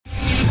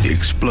The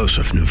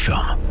explosive new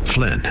film,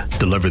 Flynn,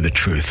 deliver the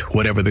truth,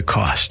 whatever the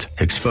cost,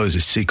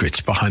 exposes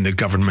secrets behind the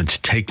government's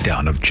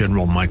takedown of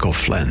General Michael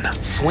Flynn.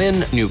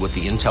 Flynn knew what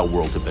the intel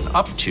world had been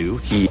up to.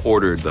 He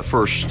ordered the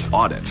first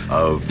audit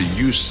of the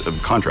use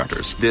of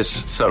contractors.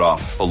 This set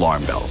off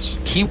alarm bells.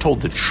 He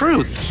told the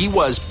truth. He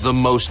was the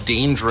most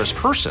dangerous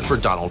person for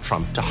Donald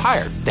Trump to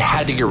hire. They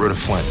had to get rid of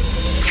Flynn.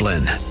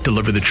 Flynn,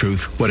 deliver the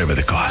truth, whatever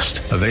the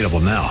cost. Available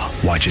now.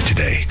 Watch it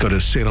today. Go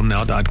to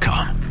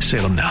salemnow.com.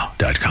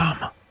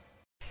 salemnow.com.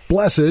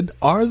 Blessed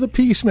are the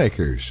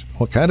peacemakers.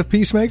 What kind of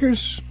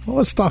peacemakers? Well,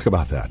 let's talk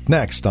about that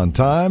next on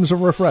Times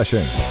of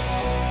Refreshing.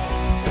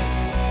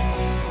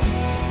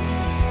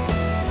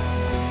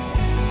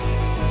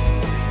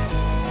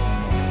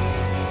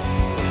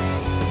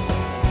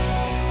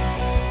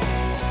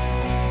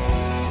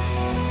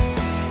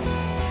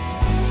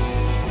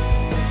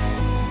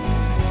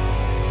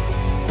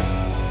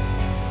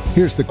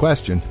 Here's the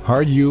question.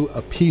 Are you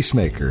a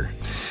peacemaker?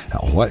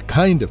 Now, what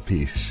kind of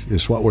peace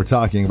is what we're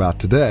talking about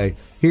today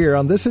here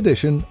on this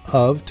edition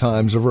of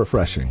Times of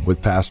Refreshing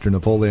with Pastor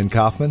Napoleon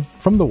Kaufman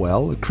from The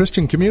Well, a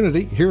Christian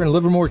community here in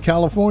Livermore,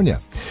 California.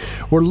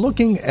 We're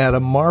looking at a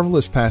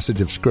marvelous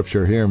passage of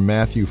Scripture here in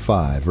Matthew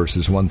 5,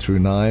 verses 1 through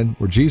 9,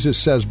 where Jesus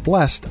says,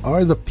 "Blessed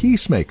are the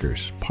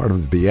peacemakers," part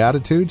of the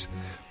Beatitudes.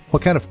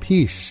 What kind of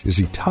peace is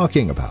he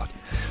talking about?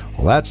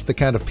 Well, that's the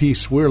kind of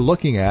peace we're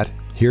looking at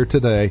here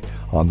today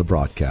on the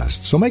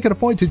broadcast. So make it a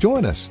point to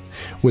join us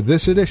with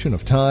this edition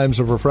of Times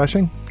of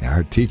Refreshing,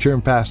 our teacher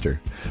and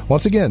pastor.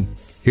 Once again,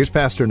 here's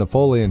Pastor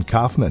Napoleon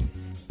Kaufman.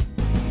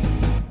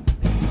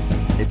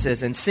 It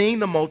says, "And seeing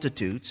the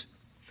multitudes,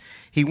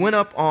 he went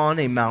up on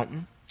a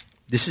mountain."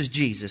 This is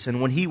Jesus. "And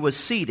when he was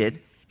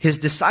seated, his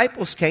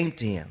disciples came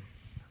to him.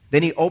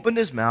 Then he opened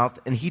his mouth,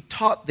 and he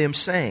taught them,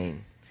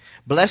 saying,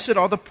 Blessed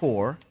are the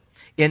poor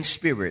in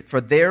spirit,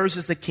 for theirs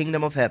is the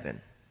kingdom of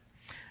heaven.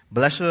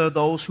 Blessed are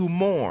those who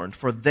mourn,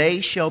 for they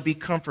shall be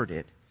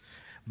comforted.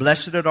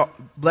 Blessed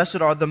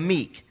are the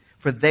meek,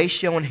 for they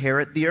shall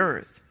inherit the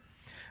earth.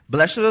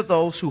 Blessed are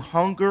those who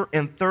hunger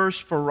and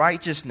thirst for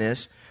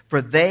righteousness,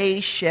 for they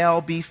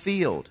shall be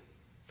filled.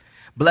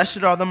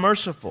 Blessed are the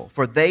merciful,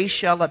 for they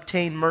shall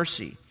obtain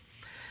mercy."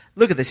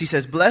 Look at this. He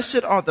says,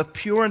 "Blessed are the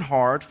pure in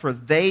heart, for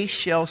they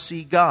shall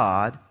see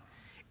God."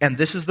 And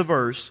this is the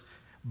verse.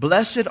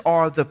 "Blessed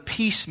are the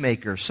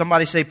peacemakers."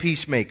 Somebody say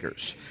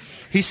peacemakers.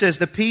 He says,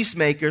 the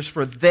peacemakers,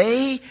 for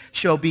they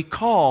shall be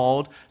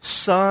called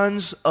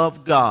sons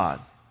of God.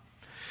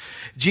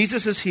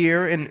 Jesus is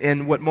here,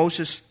 and what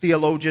most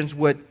theologians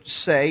would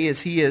say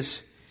is he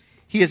is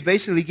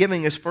basically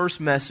giving his first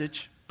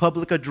message,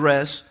 public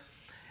address,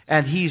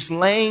 and he's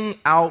laying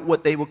out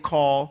what they would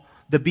call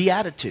the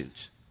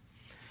Beatitudes.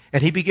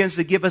 And he begins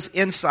to give us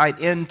insight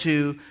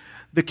into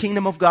the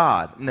kingdom of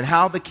God, and then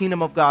how the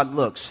kingdom of God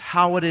looks,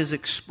 how it is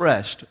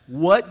expressed,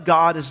 what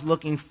God is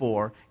looking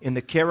for in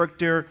the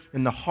character,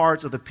 in the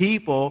hearts of the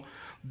people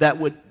that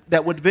would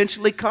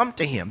eventually come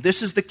to him.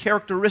 This is the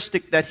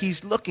characteristic that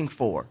he's looking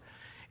for,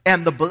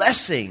 and the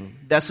blessing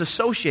that's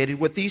associated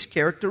with these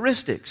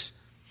characteristics.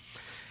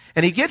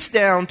 And he gets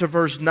down to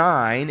verse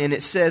 9, and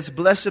it says,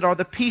 "Blessed are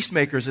the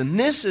peacemakers." And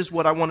this is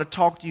what I want to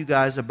talk to you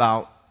guys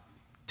about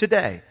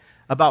today,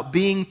 about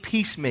being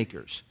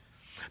peacemakers.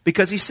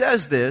 Because he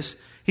says this,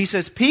 he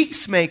says,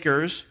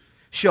 "Peacemakers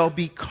shall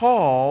be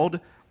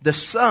called the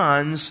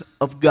sons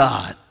of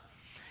God."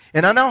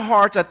 And in our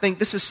hearts, I think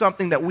this is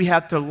something that we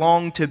have to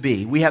long to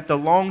be. We have to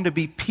long to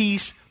be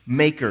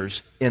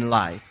peacemakers in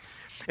life.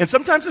 And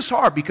sometimes it's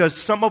hard because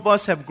some of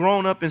us have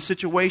grown up in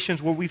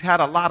situations where we've had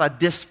a lot of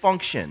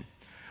dysfunction.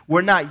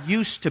 We're not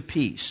used to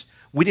peace.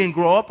 We didn't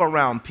grow up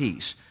around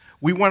peace.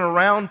 We weren't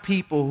around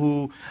people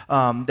who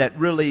that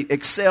really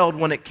excelled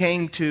when it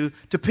came to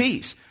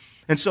peace.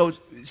 And so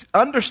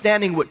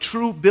understanding what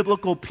true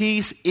biblical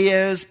peace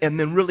is and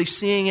then really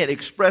seeing it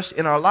expressed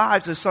in our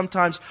lives is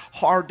sometimes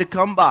hard to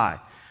come by.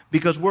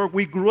 Because where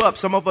we grew up,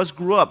 some of us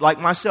grew up, like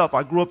myself,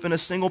 I grew up in a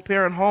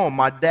single-parent home.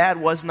 My dad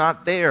was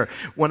not there.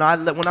 When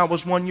I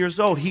was 1 year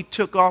old, he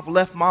took off,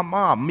 left my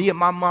mom. Me and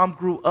my mom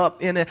grew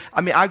up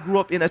I grew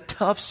up in a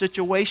tough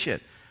situation.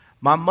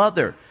 My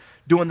mother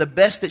doing the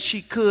best that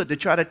she could to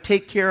try to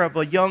take care of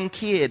a young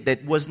kid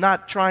that was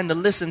not trying to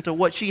listen to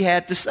what she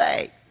had to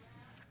say.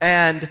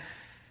 And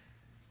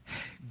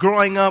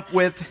growing up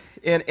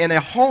in a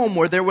home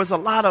where there was a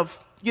lot of,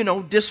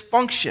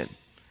 dysfunction.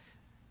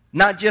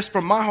 Not just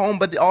from my home,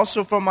 but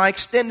also from my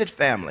extended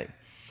family.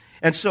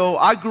 And so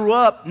I grew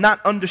up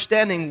not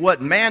understanding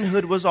what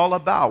manhood was all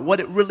about, what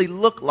it really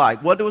looked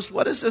like. What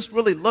does this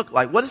really look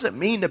like? What does it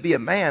mean to be a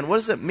man? What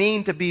does it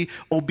mean to be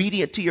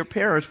obedient to your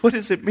parents? What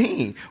does it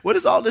mean? What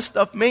does all this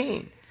stuff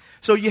mean?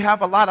 So you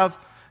have a lot of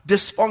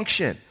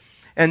dysfunction.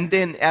 And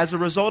then as a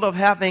result of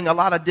having a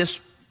lot of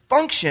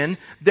dysfunction,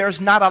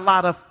 there's not a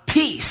lot of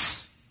peace.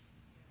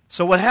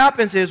 So what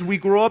happens is we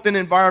grow up in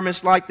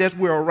environments like this,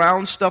 we're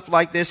around stuff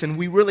like this, and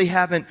we really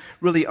haven't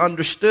really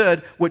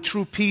understood what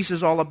true peace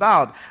is all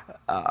about.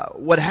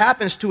 What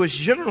happens to us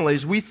generally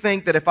is we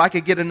think that if I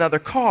could get another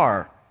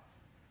car,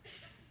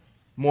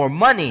 more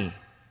money,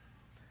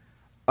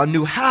 a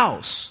new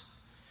house,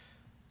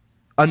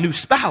 a new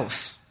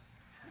spouse.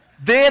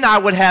 Then I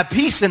would have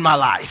peace in my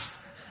life.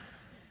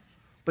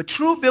 But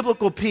true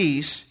biblical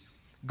peace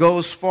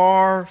goes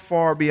far,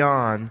 far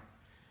beyond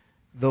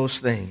those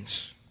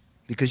things.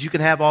 Because you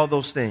can have all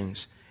those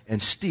things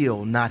and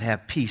still not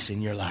have peace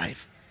in your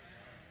life.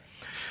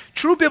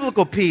 True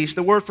biblical peace,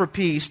 the word for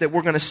peace that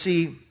we're going to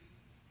see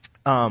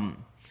in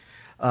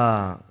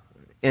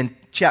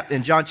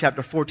John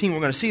chapter 14, we're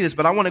going to see this,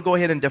 but I want to go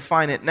ahead and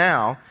define it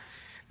now.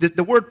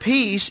 The word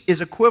peace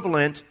is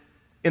equivalent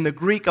in the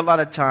Greek a lot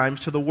of times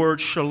to the word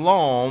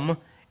shalom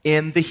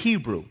in the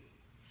Hebrew.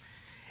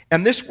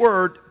 And this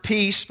word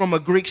peace, from a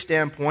Greek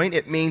standpoint,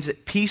 it means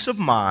peace of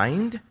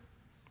mind,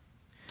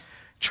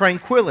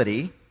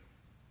 tranquility,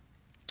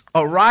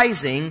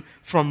 arising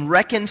from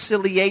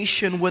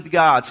reconciliation with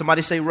God.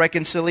 Somebody say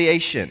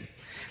reconciliation.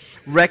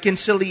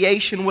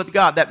 Reconciliation with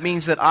God. That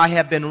means that I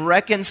have been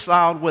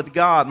reconciled with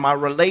God. My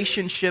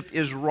relationship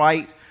is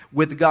right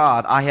with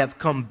God. I have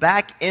come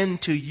back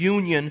into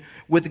union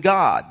with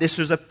God. This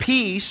is a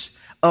peace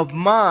of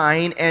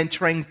mind and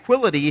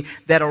tranquility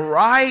that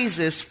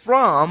arises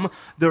from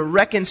the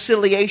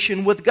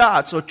reconciliation with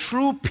God. So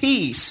true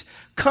peace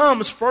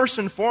comes first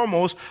and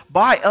foremost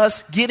by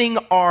us getting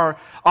our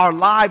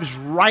lives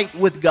right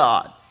with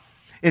God.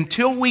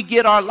 Until we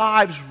get our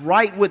lives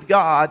right with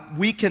God,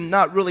 we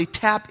cannot really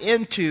tap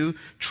into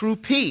true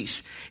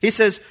peace. He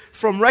says,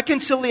 from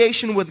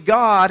reconciliation with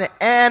God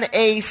and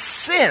a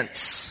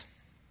sense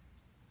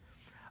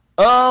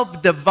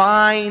of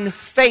divine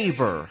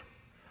favor,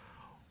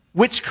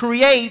 which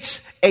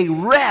creates a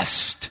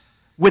rest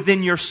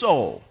within your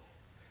soul.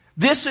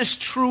 This is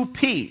true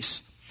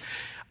peace.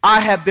 I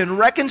have been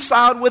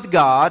reconciled with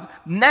God.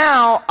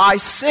 Now I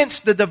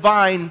sense the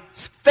divine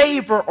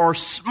favor or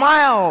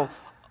smile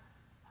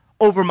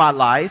over my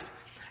life.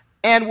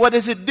 And what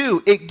does it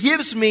do? It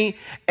gives me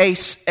a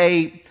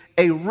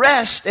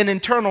rest, an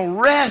internal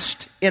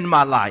rest in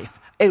my life,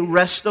 a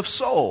rest of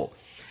soul.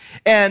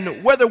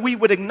 And whether we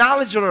would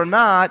acknowledge it or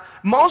not,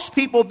 most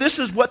people, this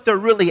is what they're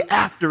really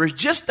after, is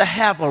just to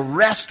have a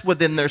rest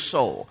within their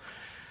soul.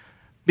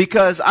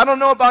 Because I don't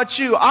know about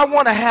you, I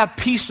want to have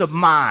peace of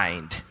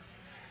mind.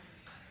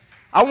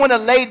 I want to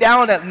lay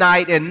down at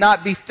night and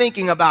not be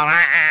thinking about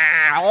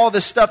all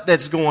the stuff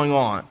that's going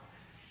on.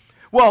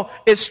 Well,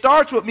 it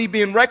starts with me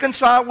being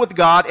reconciled with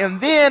God, and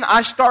then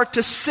I start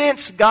to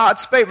sense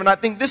God's favor. And I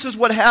think this is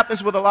what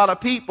happens with a lot of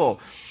people.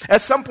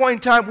 At some point in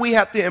time, we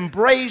have to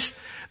embrace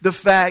the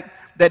fact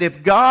that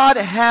if God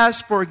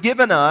has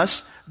forgiven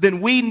us,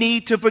 then we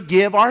need to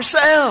forgive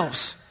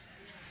ourselves.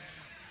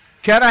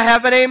 Can I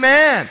have an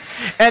amen?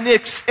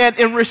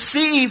 And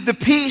receive the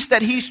peace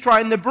that He's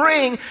trying to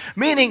bring,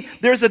 meaning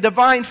there's a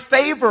divine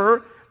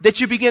favor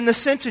that you begin to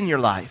sense in your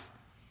life.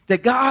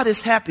 That God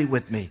is happy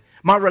with me.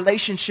 My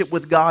relationship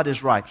with God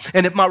is right.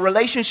 And if my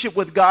relationship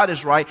with God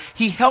is right,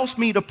 He helps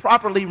me to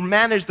properly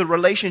manage the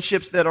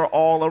relationships that are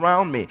all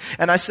around me.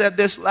 And I said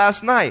this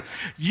last night.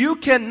 You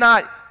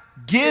cannot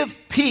give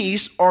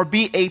peace or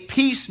be a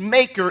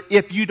peacemaker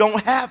if you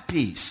don't have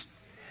peace.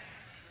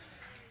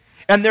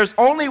 And there's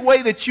only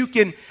way that you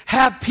can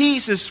have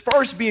peace is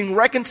first being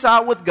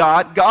reconciled with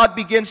God. God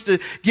begins to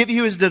give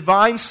you His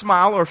divine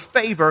smile or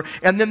favor.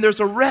 And then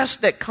there's a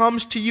rest that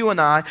comes to you and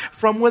I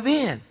from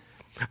within.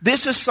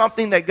 This is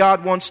something that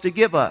God wants to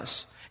give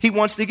us. He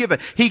wants to give it.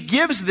 He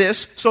gives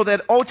this so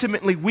that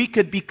ultimately we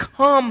could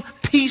become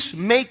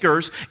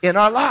peacemakers in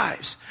our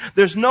lives.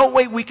 There's no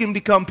way we can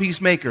become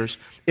peacemakers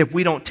if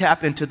we don't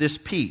tap into this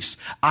peace.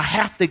 I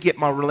have to get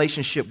my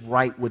relationship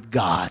right with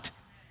God.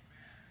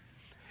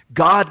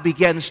 God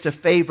begins to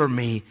favor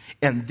me,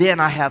 and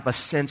then I have a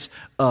sense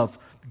of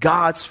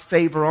God's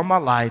favor on my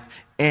life,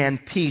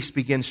 and peace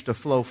begins to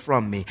flow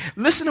from me.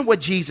 Listen to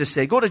what Jesus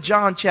said. Go to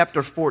John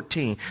chapter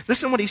 14.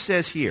 Listen to what He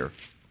says here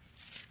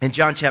in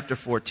John chapter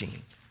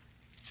 14.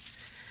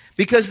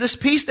 Because this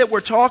peace that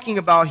we're talking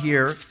about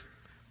here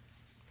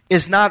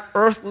is not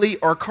earthly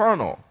or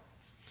carnal.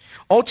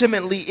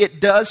 Ultimately,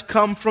 it does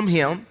come from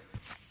Him.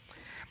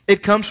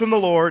 It comes from the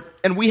Lord,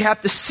 and we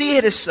have to see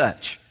it as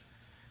such.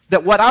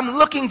 That what I'm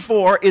looking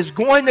for is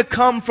going to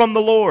come from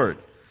the Lord.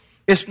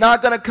 It's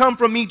not going to come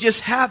from me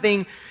just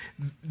having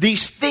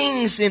these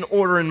things in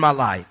order in my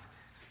life.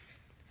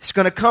 It's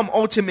going to come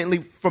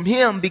ultimately from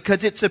Him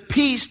because it's a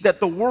peace that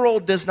the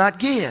world does not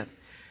give.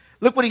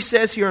 Look what He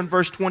says here in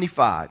verse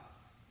 25.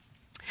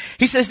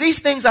 He says, "These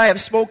things I have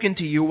spoken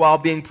to you while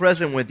being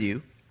present with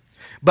you,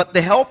 but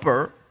the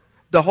Helper,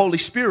 the Holy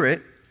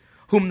Spirit,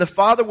 whom the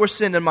Father will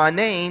send in my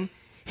name,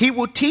 He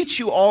will teach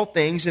you all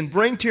things and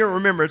bring to your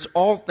remembrance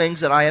all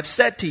things that I have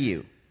said to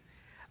you."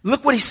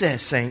 Look what He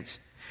says, saints.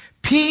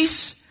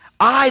 "Peace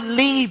I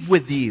leave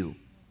with you.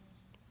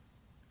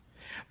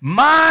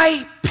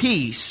 My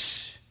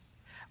peace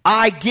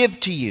I give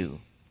to you,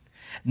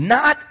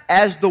 not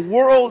as the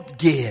world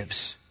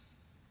gives."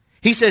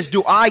 He says,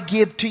 do I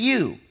give to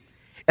you?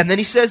 And then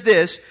He says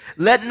this,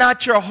 "Let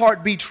not your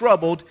heart be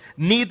troubled,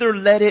 neither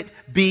let it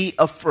be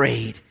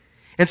afraid."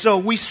 And so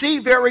we see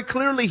very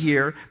clearly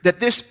here that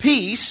this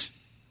peace,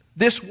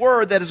 this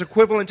word that is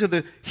equivalent to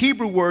the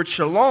Hebrew word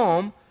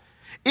shalom,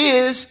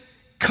 is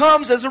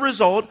comes as a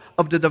result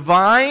of the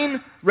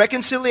divine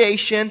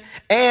reconciliation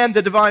and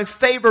the divine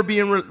favor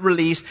being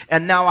released,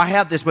 and now I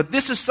have this. But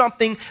this is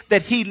something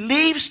that he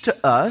leaves to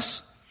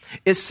us,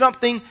 is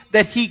something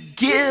that he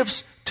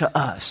gives to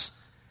us.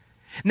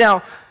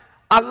 Now,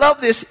 I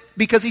love this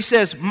because he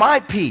says,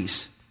 my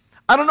peace.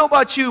 I don't know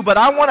about you, but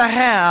I want to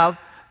have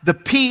the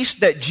peace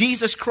that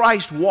Jesus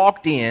Christ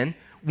walked in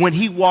when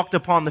he walked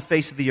upon the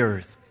face of the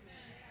earth.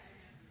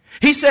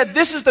 He said,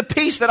 this is the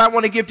peace that I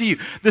want to give to you.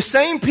 The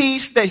same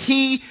peace that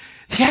he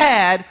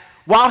had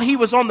while he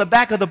was on the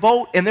back of the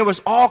boat and there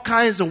was all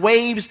kinds of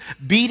waves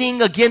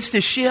beating against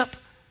his ship.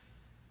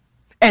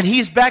 And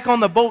he's back on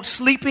the boat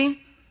sleeping.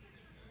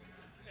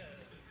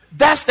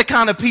 That's the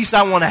kind of peace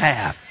I want to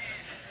have.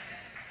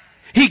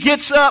 He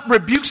gets up,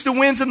 rebukes the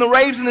winds and the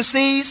waves and the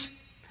seas,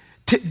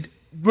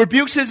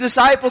 rebukes his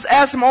disciples,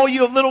 asks them, "Oh,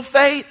 you of little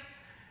faith?"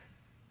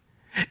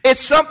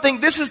 It's something,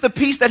 this is the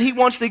peace that he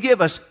wants to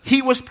give us.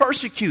 He was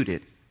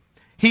persecuted.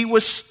 He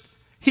was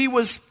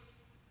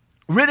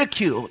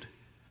ridiculed.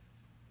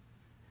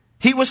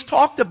 He was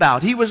talked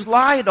about. He was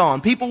lied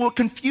on. People were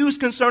confused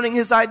concerning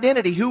his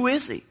identity. Who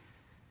is he?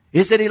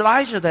 Is it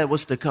Elijah that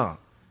was to come?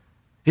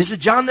 Is it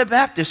John the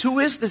Baptist? Who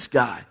is this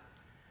guy?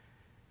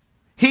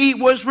 He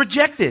was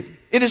rejected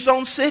in his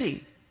own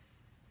city.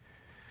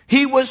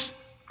 He was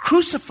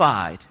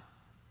crucified.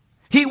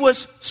 He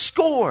was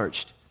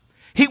scourged.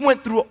 He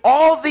went through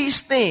all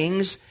these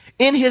things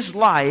in his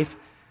life,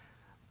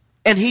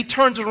 and he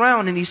turns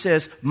around and he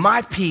says,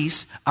 my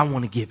peace I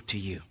want to give to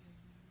you.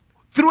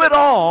 Through it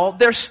all,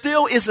 there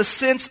still is a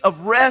sense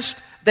of rest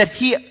that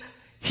he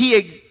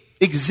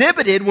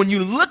exhibited when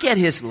you look at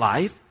his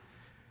life,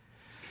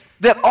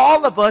 that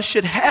all of us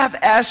should have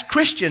as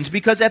Christians.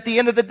 Because at the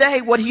end of the day,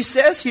 what he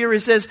says here, he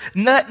says,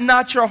 let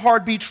not your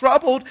heart be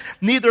troubled,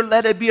 neither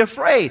let it be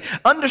afraid.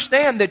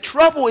 Understand that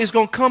trouble is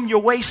going to come your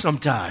way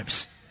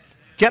sometimes.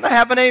 Can I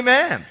have an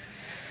amen?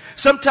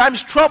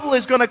 Sometimes trouble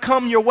is going to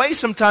come your way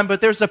sometime,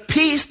 but there's a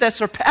peace that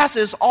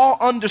surpasses all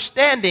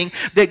understanding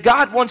that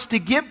God wants to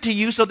give to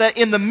you so that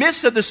in the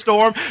midst of the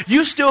storm,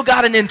 you still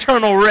got an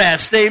internal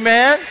rest.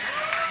 Amen?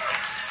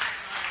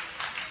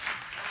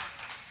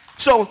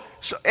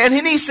 And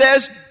then he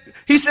says,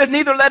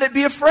 neither let it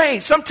be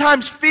afraid.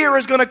 Sometimes fear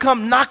is going to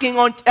come knocking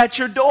at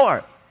your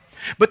door.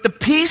 But the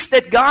peace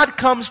that God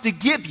comes to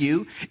give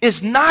you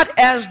is not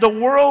as the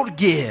world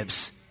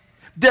gives.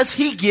 Does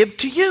he give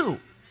to you?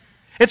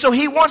 And so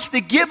he wants to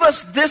give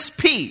us this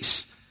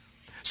peace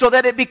so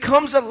that it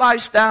becomes a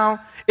lifestyle.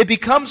 It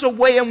becomes a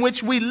way in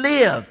which we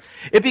live.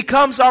 It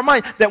becomes our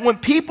mind. That when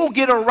people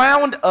get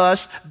around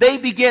us, they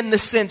begin to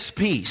sense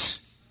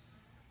peace.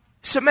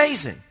 It's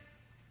amazing.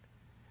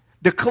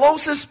 The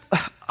closest,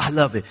 I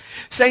love it.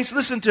 Saints,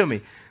 listen to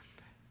me.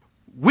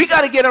 We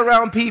got to get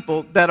around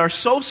people that are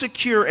so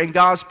secure in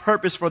God's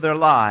purpose for their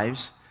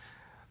lives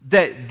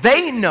that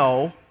they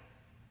know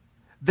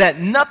that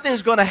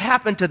nothing's going to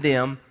happen to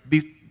them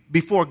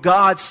before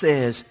God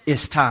says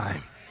it's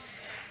time.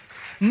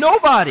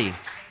 Nobody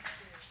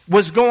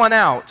was going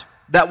out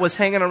that was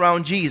hanging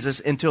around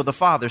Jesus until the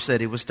Father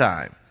said it was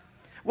time.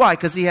 Why?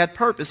 Because he had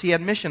purpose. He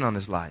had mission on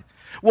his life.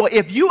 Well,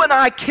 if you and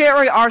I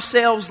carry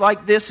ourselves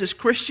like this as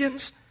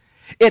Christians,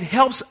 it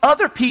helps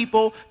other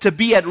people to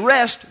be at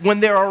rest when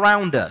they're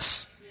around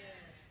us.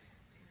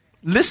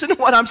 Listen to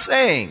what I'm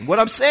saying. What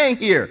I'm saying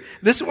here.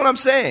 Listen to what I'm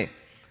saying.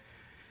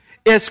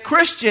 As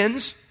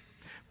Christians,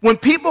 when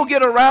people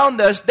get around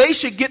us, they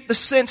should get the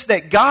sense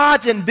that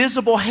God's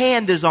invisible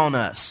hand is on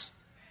us.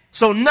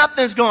 So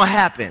nothing's going to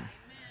happen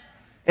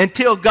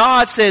until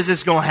God says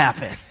it's going to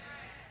happen.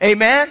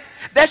 Amen?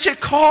 That should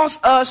cause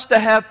us to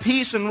have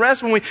peace and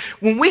rest.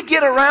 When we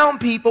get around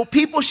people,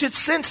 people should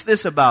sense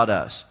this about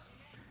us.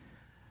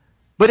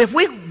 But if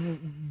we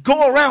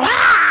go around,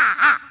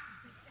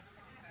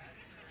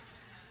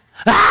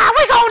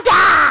 we're going to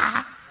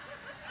die.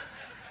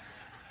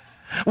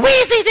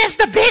 Weezy, this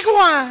the big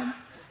one.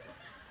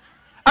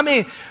 I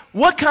mean,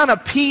 what kind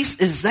of peace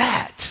is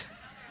that?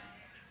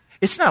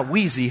 It's not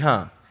Wheezy,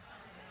 huh?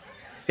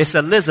 It's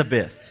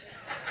Elizabeth.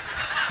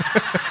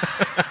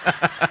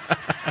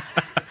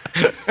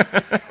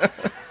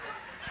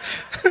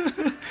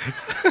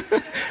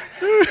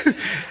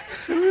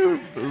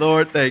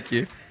 Lord, thank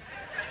you.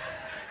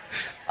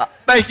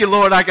 Thank you,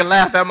 Lord, I can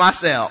laugh at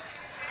myself.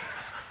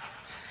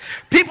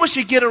 People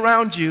should get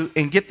around you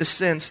and get the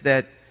sense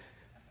that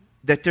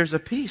there's a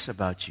peace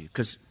about you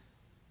because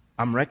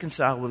I'm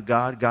reconciled with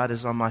God. God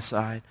is on my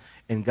side,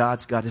 and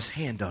God's got his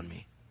hand on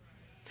me.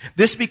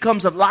 This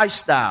becomes a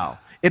lifestyle.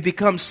 It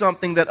becomes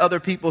something that other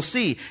people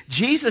see.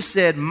 Jesus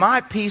said,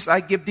 my peace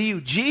I give to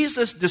you.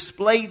 Jesus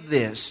displayed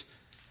this.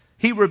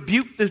 He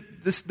rebuked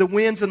the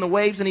winds and the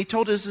waves, and he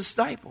told his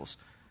disciples.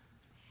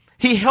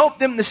 He helped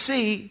them to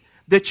see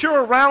that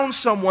you're around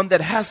someone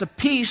that has a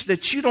peace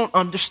that you don't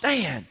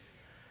understand.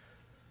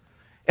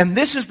 And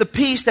this is the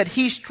peace that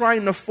he's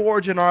trying to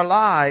forge in our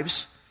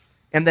lives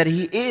and that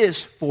he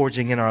is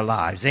forging in our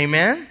lives.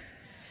 Amen?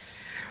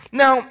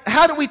 Now,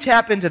 how do we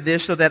tap into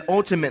this so that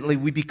ultimately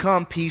we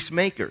become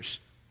peacemakers?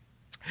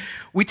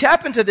 We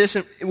tap into this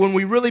when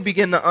we really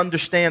begin to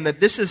understand that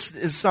this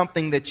is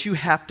something that you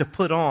have to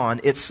put on.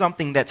 It's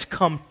something that's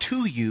come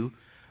to you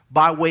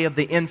by way of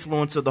the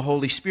influence of the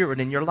Holy Spirit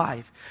in your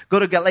life. Go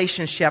to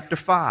Galatians chapter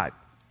 5.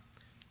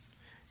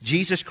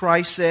 Jesus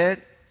Christ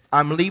said,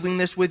 I'm leaving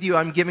this with you,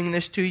 I'm giving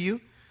this to you.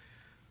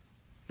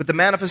 But the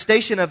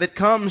manifestation of it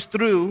comes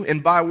through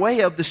and by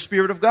way of the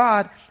Spirit of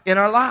God in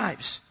our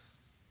lives.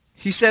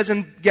 He says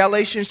in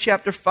Galatians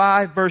chapter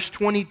 5, verse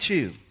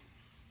 22.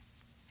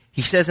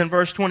 He says in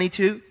verse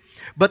 22,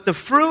 but the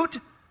fruit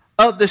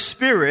of the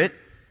Spirit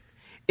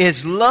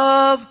is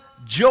love,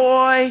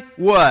 joy,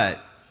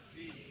 what?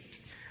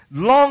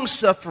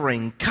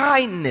 Long-suffering,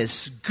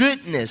 kindness,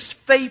 goodness,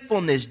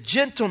 faithfulness,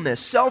 gentleness,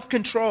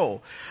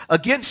 self-control.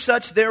 Against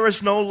such there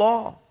is no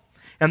law.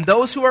 And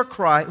those who are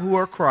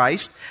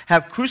Christ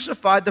have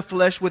crucified the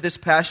flesh with its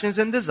passions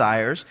and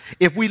desires.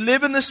 If we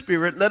live in the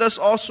Spirit, let us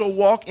also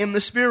walk in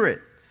the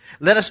Spirit.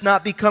 Let us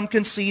not become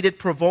conceited,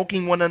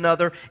 provoking one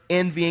another,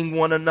 envying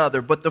one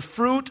another. But the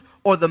fruit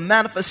or the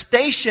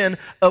manifestation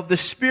of the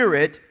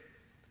Spirit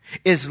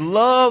is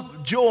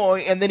love,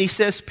 joy, and then he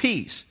says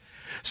peace.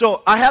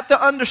 So I have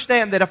to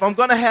understand that if I'm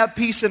going to have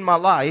peace in my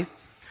life,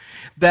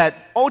 that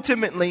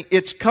ultimately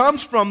it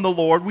comes from the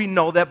Lord. We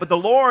know that. But the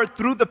Lord,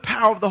 through the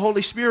power of the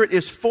Holy Spirit,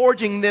 is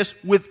forging this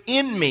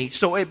within me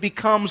so it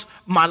becomes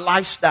my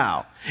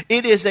lifestyle.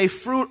 It is a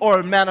fruit or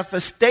a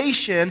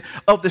manifestation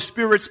of the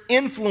Spirit's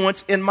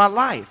influence in my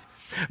life.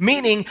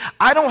 Meaning,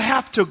 I don't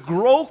have to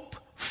grope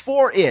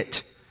for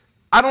it.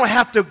 I don't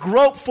have to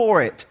grope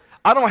for it.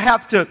 I don't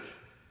have to,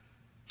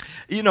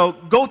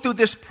 go through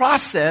this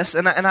process.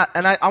 And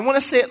I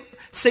want to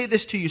say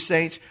this to you,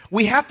 saints.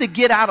 We have to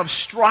get out of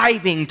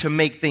striving to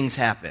make things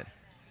happen.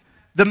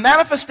 The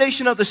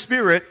manifestation of the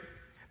Spirit,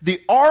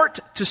 the art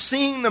to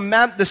seeing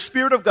the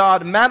Spirit of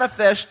God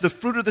manifest the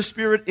fruit of the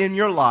Spirit in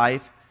your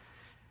life,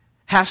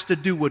 has to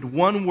do with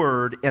one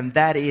word, and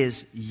that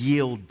is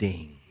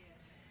yielding.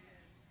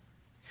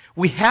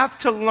 We have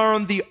to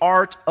learn the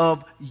art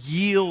of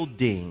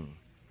yielding.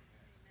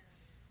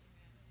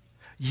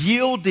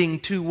 Yielding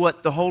to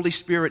what the Holy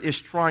Spirit is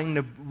trying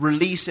to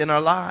release in our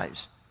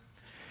lives.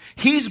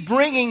 He's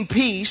bringing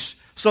peace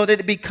so that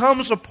it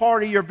becomes a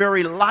part of your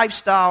very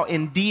lifestyle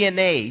and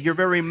DNA, your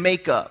very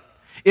makeup.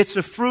 It's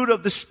a fruit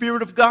of the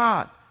Spirit of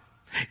God,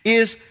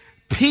 is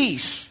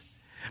peace.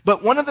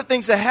 But one of the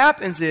things that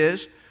happens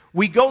is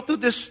we go through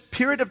this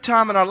period of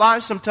time in our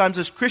lives sometimes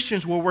as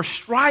Christians where we're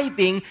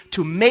striving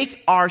to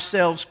make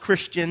ourselves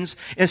Christians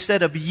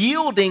instead of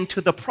yielding to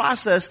the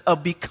process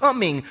of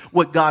becoming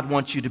what God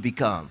wants you to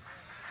become.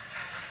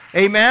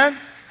 Amen?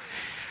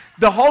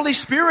 The Holy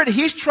Spirit,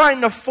 He's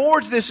trying to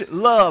forge this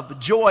love,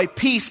 joy,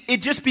 peace.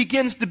 It just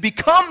begins to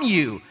become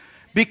you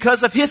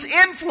because of His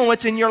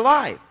influence in your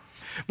life.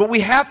 But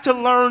we have to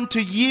learn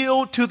to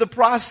yield to the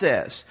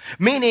process.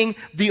 Meaning,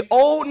 the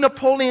old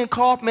Napoleon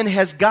Kaufman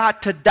has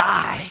got to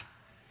die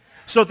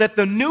so that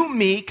the new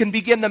me can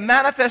begin to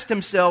manifest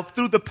himself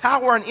through the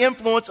power and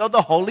influence of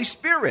the Holy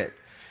Spirit.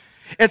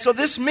 And so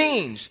this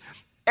means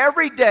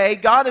every day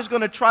God is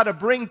going to try to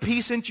bring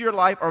peace into your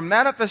life or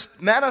manifest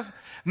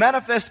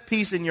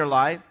peace in your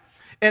life.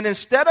 And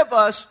instead of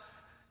us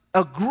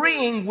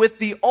agreeing with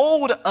the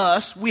old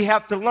us, we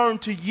have to learn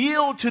to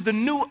yield to the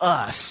new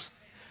us.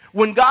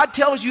 When God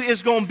tells you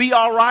it's going to be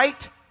all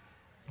right,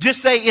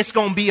 just say it's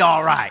going to be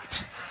all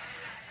right.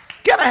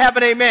 Can I have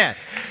an amen?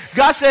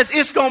 God says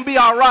it's going to be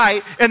all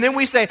right, and then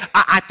we say,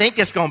 I think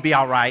it's going to be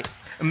all right.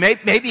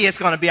 Maybe it's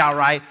going to be all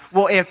right.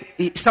 Well,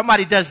 if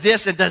somebody does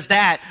this and does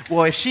that,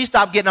 well, if she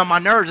stopped getting on my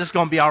nerves, it's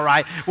going to be all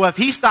right. Well, if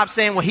he stops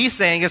saying what he's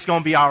saying, it's going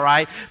to be all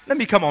right. Let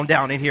me come on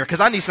down in here because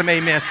I need some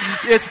amens.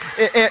 If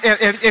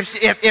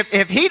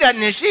he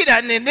doesn't and she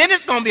doesn't, and then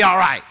it's going to be all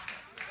right.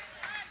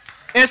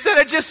 Instead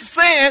of just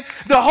saying,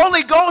 the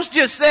Holy Ghost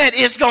just said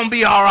it's going to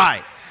be all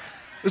right.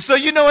 So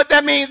you know what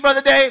that means,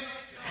 Brother Dave?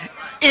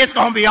 It's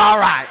going to be all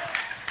right.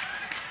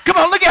 Come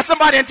on, look at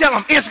somebody and tell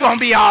them, it's going to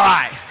be all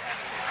right.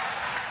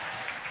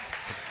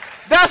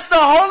 That's the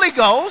Holy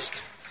Ghost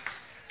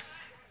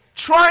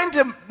trying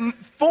to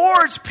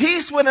forge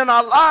peace within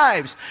our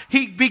lives.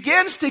 He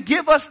begins to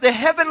give us the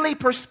heavenly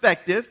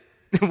perspective.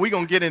 We're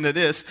going to get into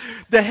this.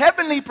 The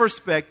heavenly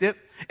perspective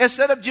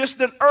instead of just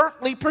an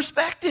earthly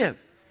perspective.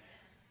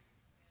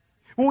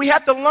 We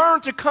have to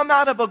learn to come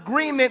out of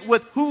agreement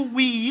with who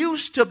we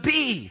used to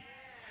be.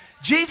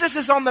 Jesus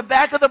is on the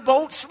back of the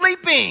boat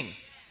sleeping.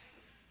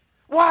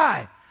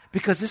 Why?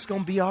 Because it's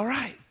going to be all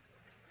right.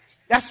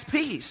 That's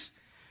peace.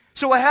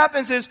 So what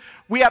happens is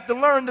we have to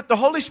learn that the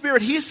Holy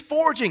Spirit, He's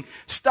forging.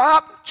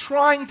 Stop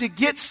trying to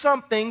get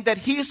something that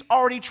He's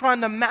already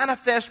trying to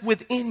manifest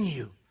within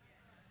you.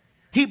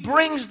 He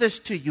brings this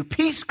to you.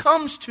 Peace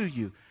comes to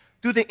you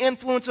through the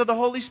influence of the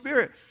Holy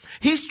Spirit.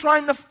 He's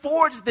trying to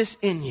forge this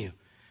in you.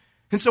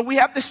 And so we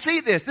have to see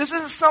this. This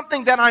isn't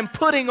something that I'm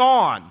putting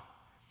on.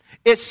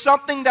 It's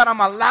something that I'm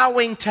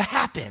allowing to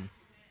happen.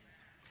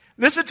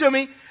 Listen to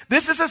me.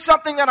 This isn't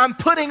something that I'm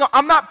putting on.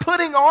 I'm not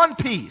putting on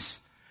peace.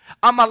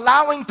 I'm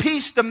allowing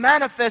peace to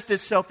manifest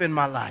itself in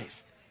my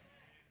life.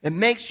 It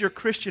makes your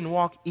Christian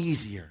walk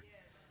easier.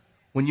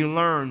 when you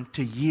learn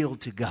to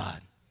yield to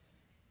God.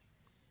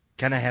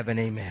 Can I have an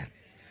amen?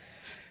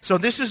 So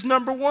this is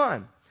number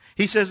one.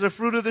 He says the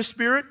fruit of the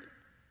Spirit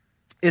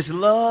is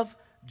love,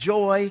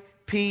 joy,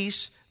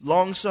 peace,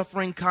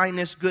 long-suffering,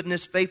 kindness,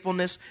 goodness,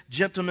 faithfulness,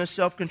 gentleness,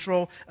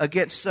 self-control.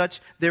 Against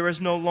such there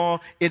is no law.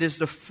 It is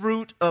the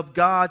fruit of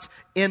God's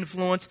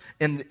influence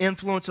and the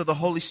influence of the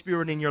Holy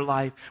Spirit in your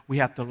life. We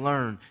have to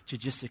learn to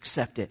just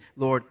accept it.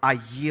 Lord, I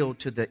yield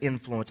to the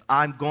influence.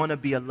 I'm going to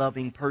be a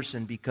loving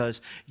person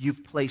because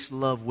you've placed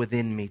love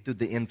within me through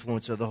the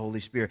influence of the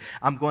Holy Spirit.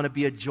 I'm going to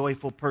be a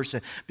joyful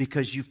person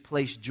because you've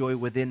placed joy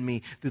within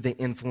me through the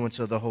influence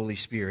of the Holy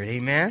Spirit.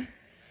 Amen?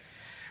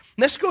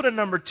 Let's go to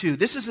number two.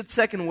 This is the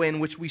second way in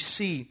which we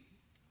see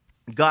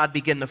God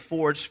begin to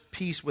forge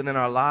peace within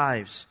our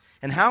lives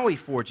and how he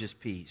forges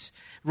peace.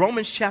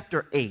 Romans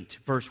chapter 8,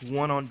 verse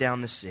 1 on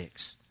down to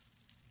 6.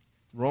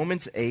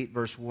 Romans 8,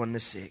 verse 1 to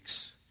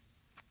 6.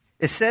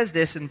 It says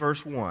this in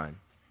verse 1.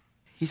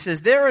 He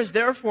says, there is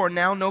therefore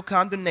now no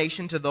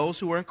condemnation to those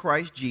who are in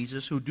Christ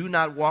Jesus, who do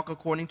not walk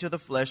according to the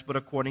flesh, but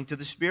according to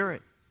the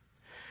Spirit.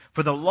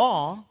 For the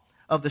law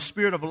of the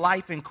Spirit of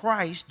life in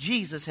Christ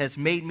Jesus has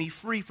made me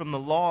free from the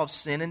law of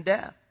sin and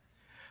death.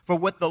 For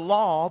what the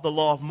law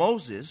of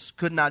Moses,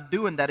 could not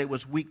do in that it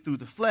was weak through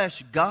the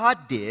flesh,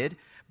 God did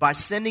by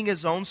sending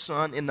his own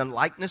Son in the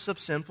likeness of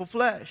sinful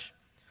flesh.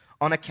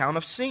 On account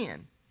of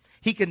sin,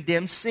 he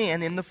condemned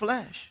sin in the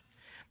flesh,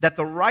 that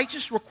the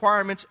righteous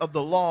requirements of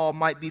the law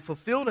might be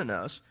fulfilled in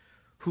us,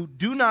 who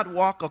do not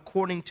walk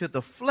according to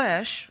the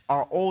flesh,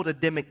 our old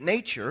Adamic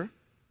nature,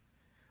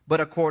 but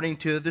according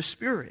to the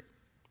Spirit.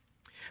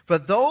 For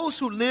those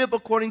who live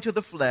according to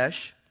the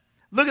flesh,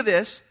 look at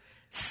this,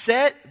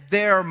 set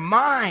their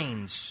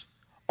minds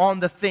on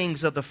the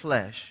things of the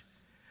flesh.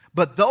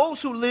 But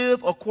those who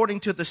live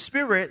according to the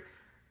Spirit,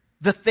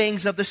 the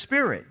things of the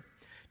Spirit.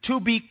 To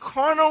be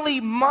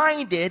carnally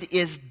minded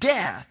is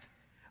death,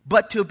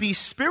 but to be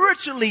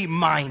spiritually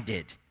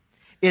minded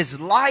is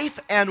life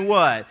and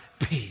what?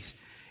 Peace.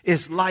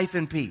 Is life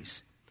and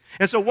peace.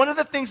 And so one of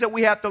the things that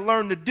we have to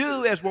learn to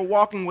do as we're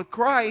walking with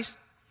Christ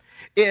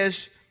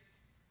is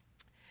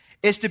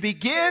to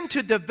begin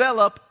to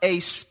develop a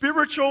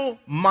spiritual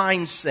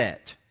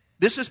mindset.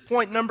 This is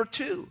point number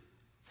 2.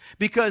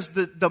 Because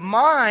the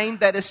mind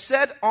that is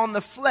set on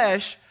the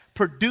flesh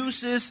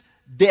produces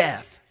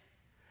death.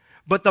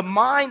 But the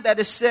mind that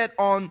is set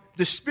on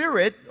the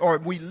Spirit, or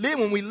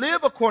when we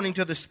live according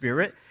to the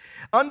Spirit,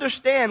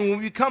 understand when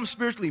we become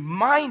spiritually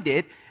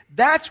minded,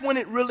 that's when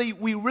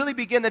we really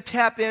begin to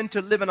tap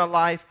into living a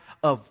life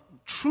of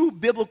true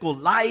biblical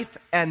life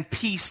and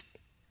peace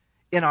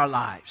in our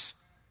lives.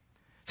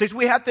 So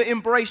we have to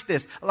embrace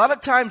this. A lot of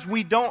times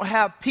we don't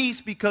have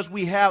peace because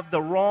we have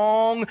the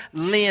wrong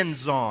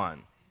lens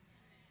on.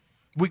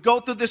 We go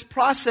through this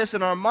process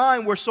in our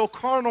mind. We're so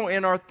carnal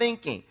in our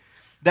thinking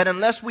that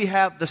unless we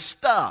have the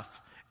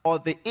stuff or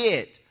the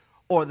it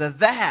or the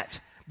that,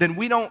 then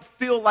we don't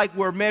feel like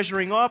we're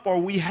measuring up or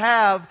we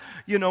have,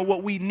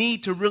 what we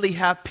need to really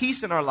have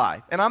peace in our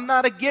life. And I'm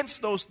not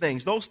against those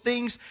things. Those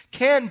things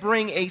can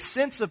bring a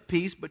sense of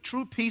peace, but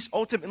true peace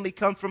ultimately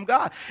comes from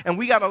God. And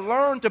we got to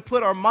learn to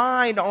put our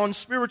mind on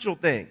spiritual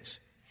things.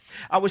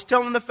 I was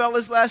telling the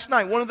fellas last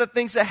night, one of the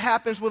things that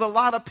happens with a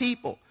lot of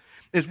people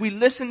is we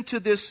listen to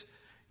this,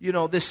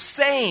 this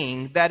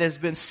saying that has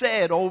been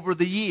said over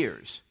the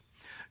years.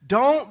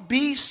 Don't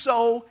be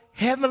so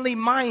heavenly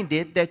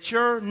minded that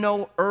you're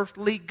no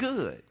earthly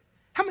good.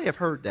 How many have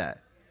heard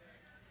that?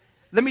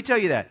 Let me tell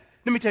you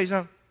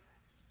something.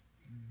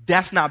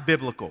 That's not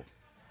biblical.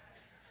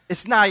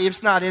 It's not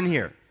in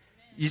here.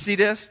 You see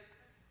this?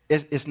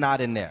 It's not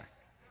in there.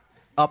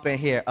 Up in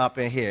here.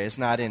 It's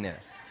not in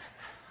there.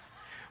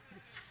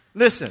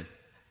 Listen.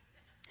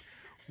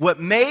 What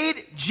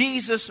made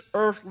Jesus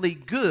earthly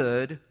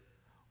good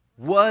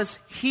was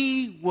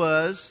he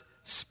was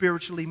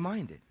spiritually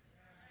minded.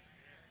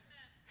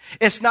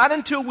 It's not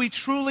until we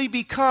truly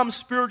become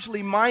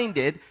spiritually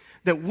minded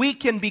that we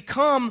can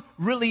become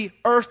really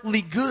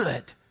earthly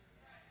good.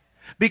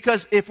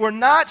 Because if we're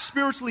not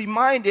spiritually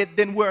minded,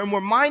 then we're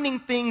minding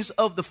things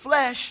of the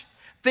flesh,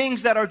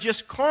 things that are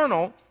just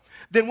carnal,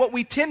 then what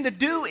we tend to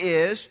do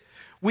is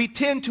we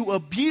tend to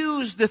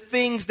abuse the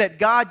things that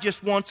God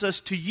just wants us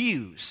to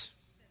use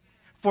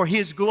for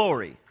his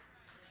glory.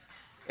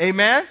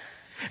 Amen?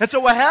 And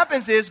so what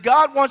happens is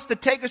God wants to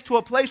take us to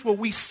a place where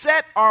we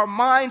set our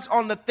minds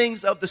on the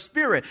things of the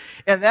Spirit.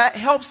 And that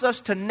helps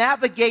us to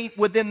navigate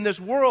within this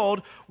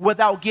world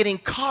without getting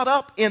caught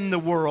up in the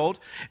world.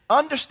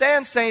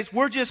 Understand, saints,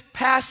 we're just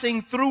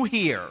passing through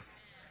here.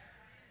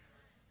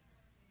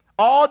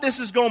 All this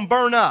is going to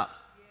burn up.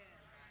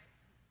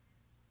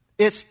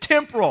 It's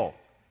temporal.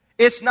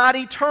 It's not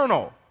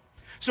eternal.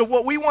 So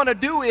what we want to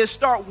do is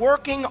start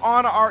working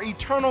on our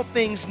eternal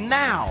things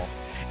now.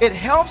 It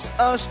helps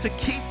us to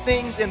keep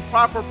things in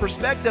proper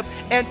perspective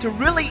and to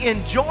really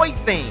enjoy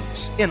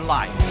things in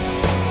life.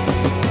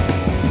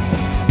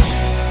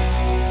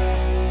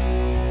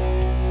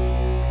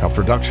 A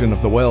production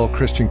of the Well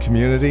Christian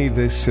Community,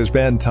 this has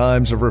been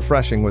Times of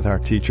Refreshing with our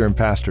teacher and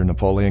pastor,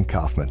 Napoleon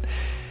Kaufman.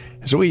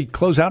 As we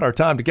close out our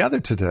time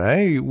together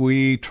today,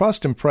 we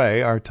trust and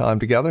pray our time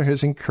together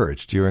has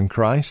encouraged you in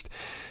Christ,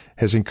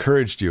 has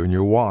encouraged you in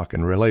your walk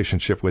and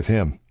relationship with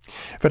Him.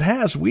 If it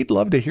has, we'd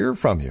love to hear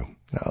from you.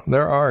 Now,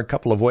 there are a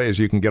couple of ways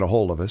you can get a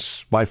hold of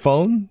us. By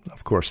phone,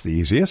 of course, the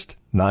easiest,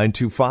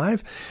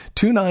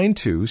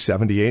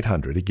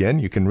 925-292-7800. Again,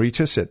 you can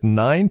reach us at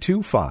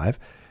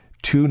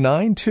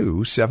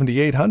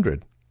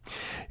 925-292-7800.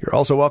 You're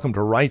also welcome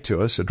to write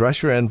to us.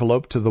 Address your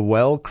envelope to the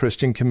Well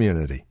Christian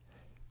Community,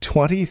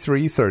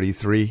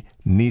 2333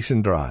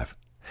 Neeson Drive.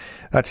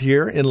 That's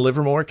here in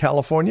Livermore,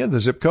 California, the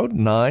zip code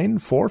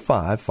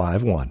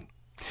 94551.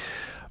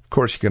 Of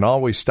course, you can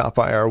always stop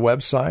by our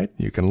website.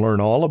 You can learn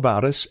all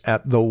about us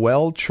at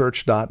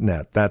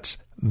thewellchurch.net. That's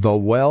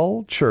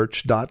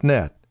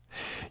thewellchurch.net.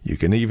 You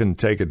can even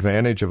take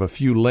advantage of a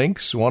few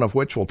links, one of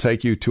which will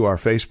take you to our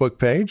Facebook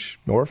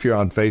page. Or if you're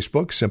on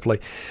Facebook, simply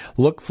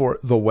look for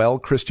The Well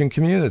Christian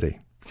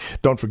Community.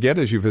 Don't forget,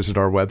 as you visit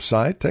our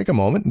website, take a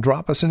moment and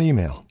drop us an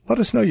email. Let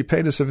us know you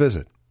paid us a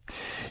visit.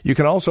 You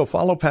can also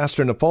follow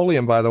Pastor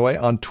Napoleon, by the way,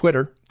 on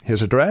Twitter.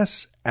 His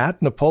address,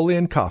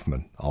 @Napoleon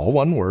Kaufman. All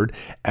one word,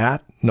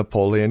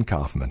 @Napoleon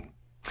Kaufman.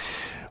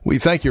 We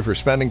thank you for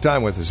spending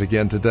time with us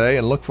again today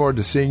and look forward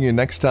to seeing you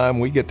next time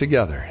we get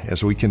together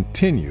as we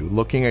continue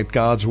looking at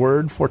God's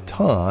Word for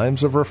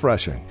times of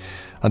refreshing.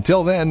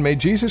 Until then, may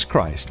Jesus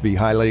Christ be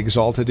highly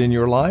exalted in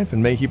your life,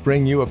 and may He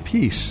bring you a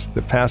peace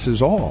that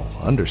passes all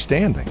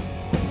understanding.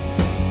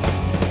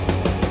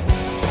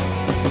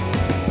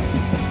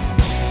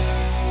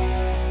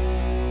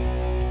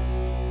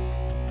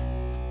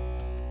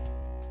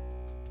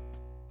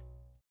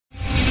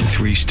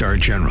 Three-star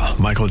General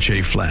Michael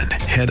J. Flynn,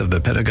 head of the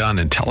Pentagon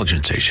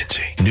Intelligence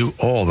Agency, knew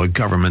all the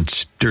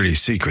government's dirty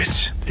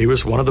secrets. He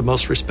was one of the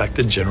most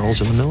respected generals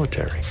in the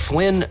military.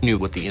 Flynn knew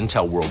what the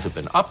intel world had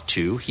been up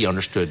to. He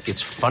understood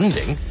its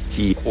funding.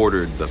 He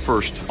ordered the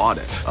first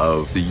audit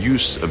of the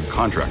use of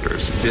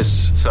contractors.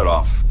 This set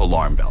off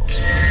alarm bells.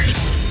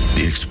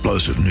 The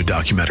explosive new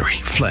documentary,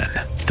 Flynn,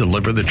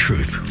 Deliver the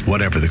Truth,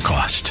 Whatever the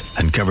Cost,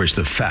 uncovers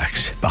the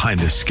facts behind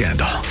this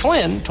scandal.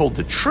 Flynn told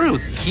the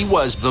truth. He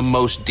was the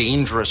most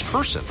dangerous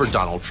person for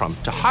Donald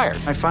Trump to hire.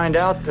 I find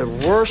out the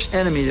worst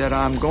enemy that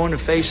I'm going to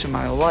face in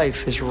my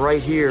life is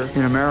right here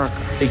in America.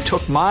 They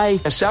took my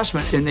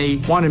assessment and they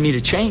wanted me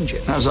to change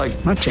it. And I was like,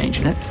 I'm not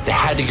changing it. They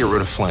had to get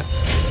rid of Flynn.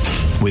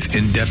 With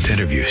in-depth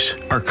interviews,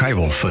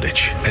 archival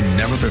footage, and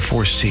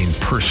never-before-seen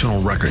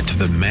personal records of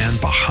the man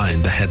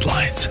behind the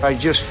headlines. I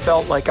just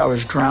felt like I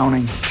was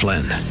drowning.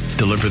 Flynn,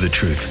 Deliver the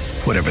Truth,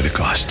 Whatever the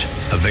Cost.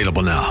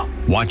 Available now.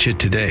 Watch it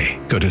today.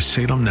 Go to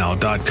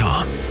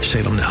salemnow.com.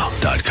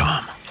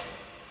 salemnow.com.